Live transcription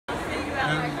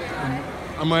And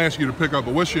I'm gonna ask you to pick up,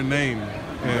 but what's your name?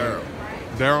 Darrell.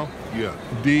 Darrell? Yeah.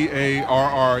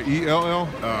 Darrell?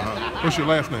 What's your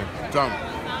last name? Thomas.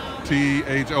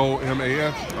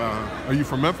 Thomas? Are you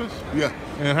from Memphis? Yeah.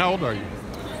 And how old are you?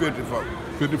 54.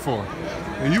 54.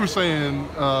 And you were saying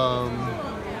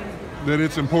that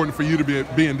it's important for you to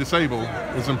being disabled,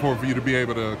 it's important for you to be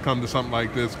able to come to something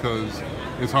like this because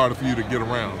it's harder for you to get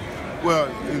around. Well,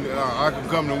 I can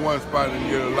come to one spot and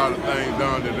get a lot of things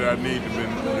done that I need to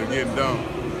get done.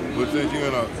 But since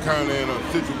you're currently in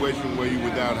a situation where you're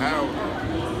without housing,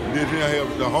 this here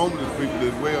helps the homeless people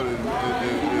as well as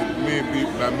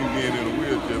by me being in a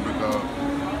wheelchair, because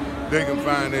they can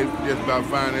just about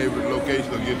find every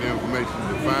location or get the information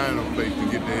to find a place to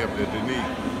get the help that they need.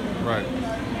 Right.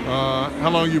 How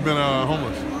long you been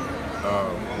homeless?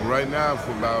 Right now,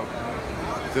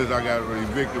 since I got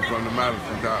evicted from the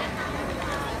Madison Tower.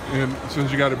 And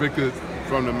since you got evicted?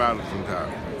 From the Madison Tower.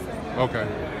 Okay.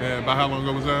 And by how long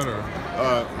ago was that? Or?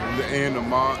 The end of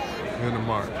March. End of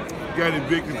March. Got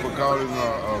evicted for calling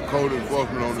code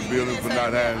enforcement on the building for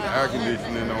not having air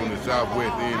conditioning on the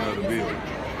southwest end of the building.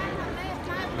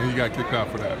 And you got kicked out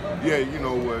for that? Yeah,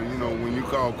 when you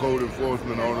call code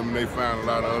enforcement on them, they find a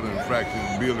lot of other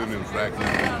infractions, building infractions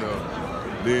and stuff.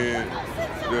 Then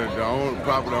the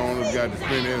property owners got to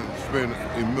spend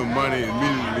money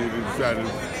immediately to try to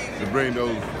bring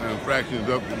those infractions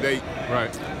up to date.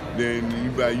 Right. Then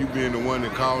you being the one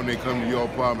that called and they come to your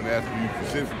apartment asking you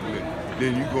specifically,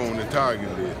 then you go on the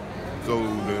target list. So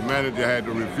the manager had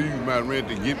to refuse my rent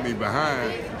to get me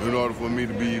behind in order for me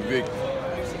to be evicted.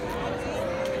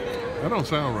 That don't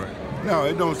sound right. No,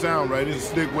 it don't sound right. It's a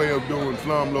slick way of doing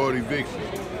slumlord eviction.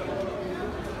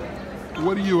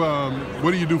 What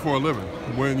do you do for a living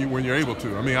when you're able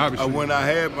to? I mean, obviously. When I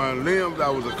had my limbs, I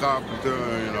was a carpenter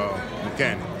and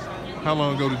mechanic. How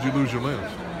long ago did you lose your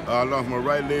limbs? I lost my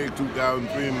right leg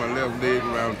 2003 and my left leg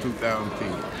around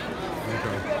 2010.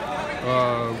 Okay.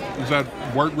 Is that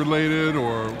work related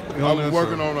or illness? I was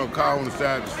working on a car on the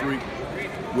side of the street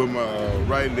with my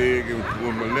right leg, and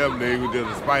with my left leg was just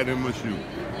a spider in my shoe.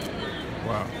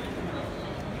 Wow.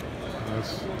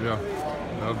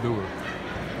 That'll do it.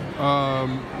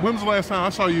 When was the last time I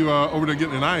saw you over there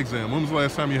getting an eye exam? When was the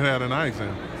last time you had an eye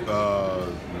exam?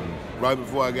 Right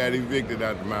before I got evicted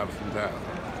out the Madison Tower.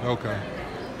 Okay.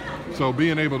 So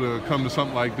being able to come to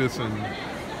something like this and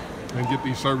get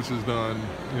these services done,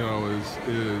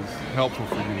 is helpful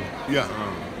for you. Yeah.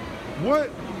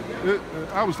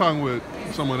 I was talking with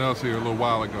someone else here a little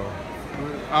while ago.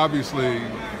 Obviously,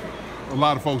 a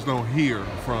lot of folks don't hear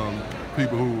from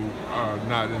people who are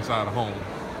not inside a home.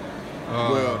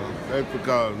 Well, that's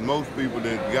because most people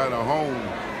that got a home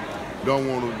don't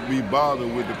want to be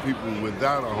bothered with the people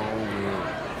without a home.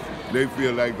 And they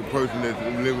feel like the person that's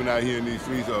living out here in these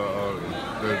streets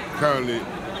that's currently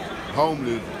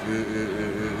homeless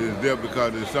is there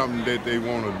because it's something that they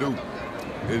want to do.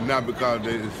 It's not because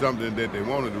it's something that they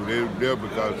want to do. They're there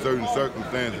because certain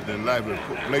circumstances in life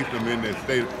have placed them in that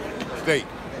state.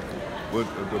 But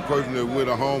the person that's with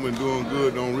a home and doing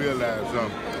good don't realize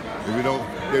something. If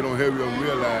they don't help them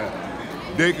realize,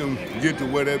 they can get to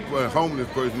where that homeless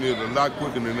person is a lot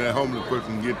quicker than that homeless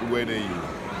person can get to where they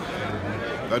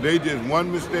is. They just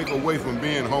one mistake away from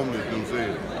being homeless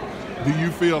themselves. Do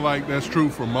you feel like that's true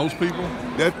for most people?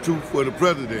 That's true for the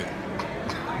president.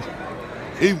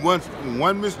 He wants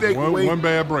one mistake away. One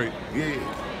bad break. Yeah.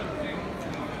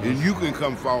 And you can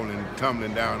come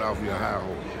tumbling down off your high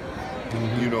horse.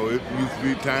 Mm-hmm. It used to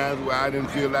be times where I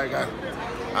didn't feel like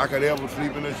I could ever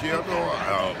sleep in a shelter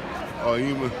or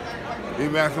even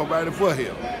ask somebody for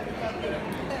help.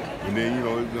 And then,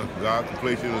 God can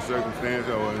place you in a circumstance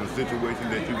or in a situation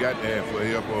that you got to have for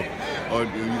help or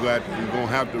you're going to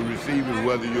have to receive it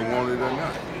whether you want it or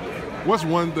not. What's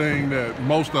one thing that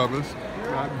most of us,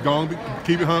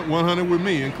 keep it 100 with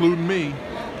me, including me,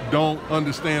 don't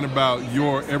understand about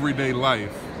your everyday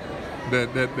life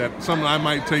that something I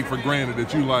might take for granted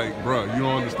that you like, bruh, you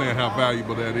don't understand how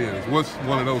valuable that is? What's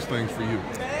one of those things for you?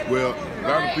 Well, a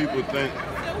lot of people think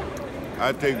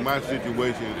I take my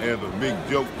situation as a big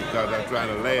joke because I try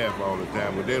to laugh all the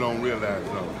time, but they don't realize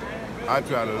something. I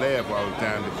try to laugh all the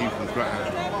time to keep from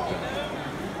crying all the time.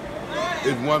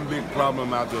 It's one big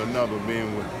problem after another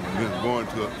going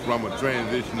from a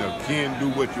transition of can't do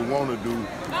what you want to do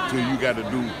to you got to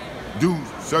do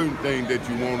certain things that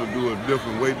you want to do a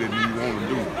different way that you want to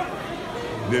do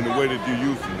than the way that you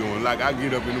used to doing. Like I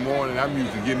get up in the morning, I'm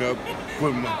used to getting up,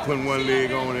 putting one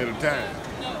leg on at a time.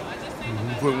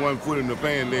 Put one foot in the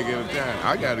pan leg at a time.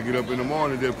 I got to get up in the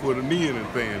morning and just put a knee in the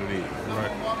pan leg.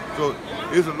 Right. So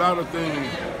it's a lot of things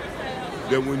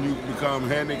that when you become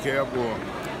handicapped or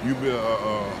you be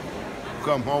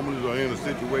become homeless or in a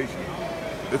situation,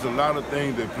 it's a lot of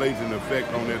things that place an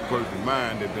effect on that person's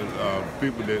mind that the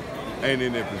people that ain't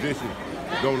in that position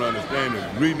don't understand.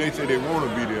 The reason they say they want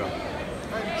to be there,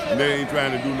 and they ain't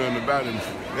trying to do nothing about it,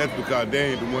 that's because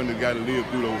they ain't the one that got to live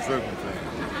through those circumstances.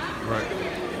 Right.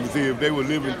 You see, if they were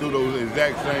living through those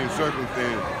exact same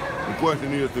circumstances, the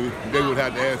question is, they would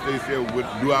have to ask themselves,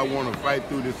 do I want to fight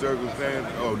through this circumstance,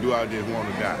 or do I just want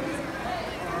to die?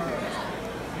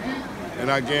 And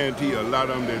I guarantee you, a lot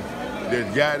of them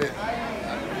that got it,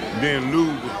 then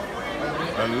lose it,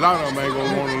 a lot of them ain't going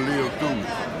to want to live through it.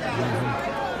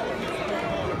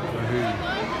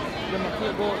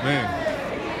 Man,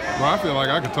 well, I feel like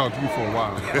I could talk to you for a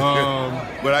while.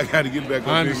 But I got to get back on.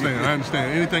 I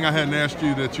understand. Anything I hadn't asked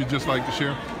you that you'd just like to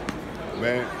share?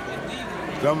 Man,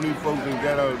 some of these folks that's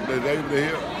able to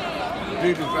help,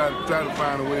 need to try to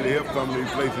find a way to help some of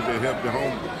these places that help the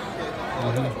homeless.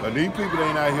 But these people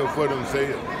ain't out here for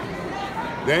themselves.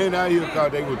 They ain't out here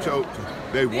because they were choked.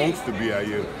 They wants to be out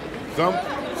here. Some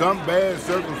bad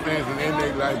circumstances in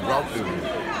their life brought them here.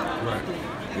 Right.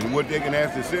 And what they can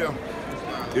ask themselves,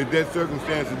 if that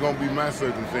circumstance is going to be my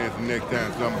circumstance the next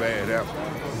time something bad happens.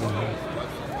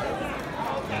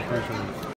 I appreciate it.